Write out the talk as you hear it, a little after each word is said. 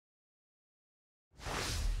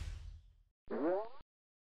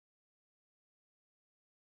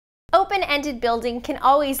open-ended building can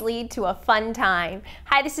always lead to a fun time.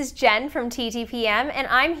 Hi, this is Jen from TTPM, and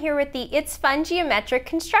I'm here with the Itsphun Geometric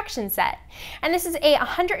Construction Set. And this is a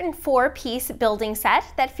 104-piece building set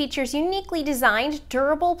that features uniquely designed,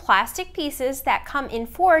 durable plastic pieces that come in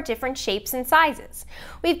 4 different shapes and sizes.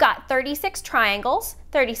 We've got 36 triangles,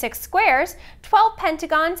 36 squares, 12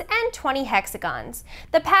 pentagons, and 20 hexagons.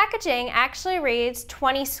 The packaging actually reads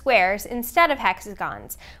 20 squares instead of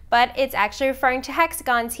hexagons, but it's actually referring to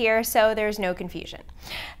hexagons here, so there's no confusion.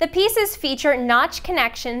 The pieces feature notch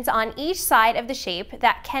connections on each side of the shape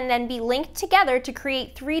that can then be linked together to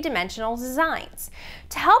create 3-dimensional designs.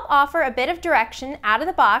 To help offer a bit of direction out of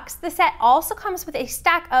the box, the set also comes with a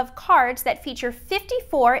stack of cards that feature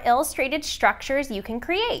 54 illustrated structures you can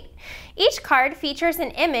create. Each card features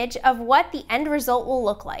an image of what the end result will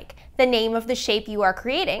look like, the name of the shape you are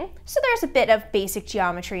creating, so there's a bit of basic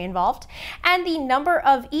geometry involved, and the number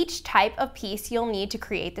of each type of piece you'll need to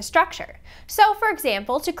create the structure. So for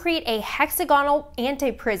example, to create a hexagonal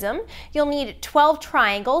antiprism, you'll need 12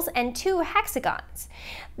 triangles and 2 hexagons.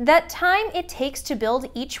 The time it takes to build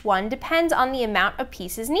each one depends on the amount of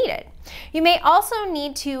pieces needed. You may also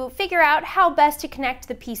need to figure out how best to connect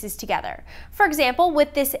the pieces together. For example,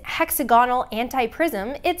 with this hexagonal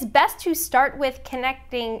antiprism, it's best to start with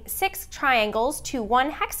connecting 6 triangles to 1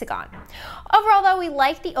 hexagon. Overall though, we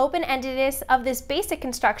like the open-endedness of this basic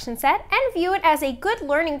construction set and view it as a good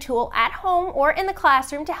learning tool at home or in the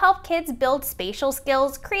classroom to help kids build spatial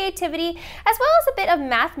skills, creativity, as well as a bit of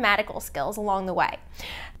mathematical skills along the way.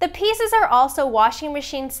 The pieces are also washing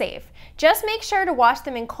machine safe. Just make sure to wash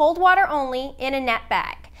them in cold water only in a net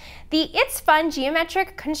bag. The Itsphun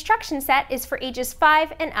Geometric Construction Set is for ages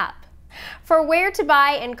 5 and up. For where to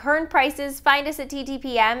buy and current prices, find us at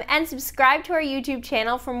TTPM and subscribe to our YouTube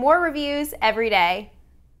channel for more reviews every day.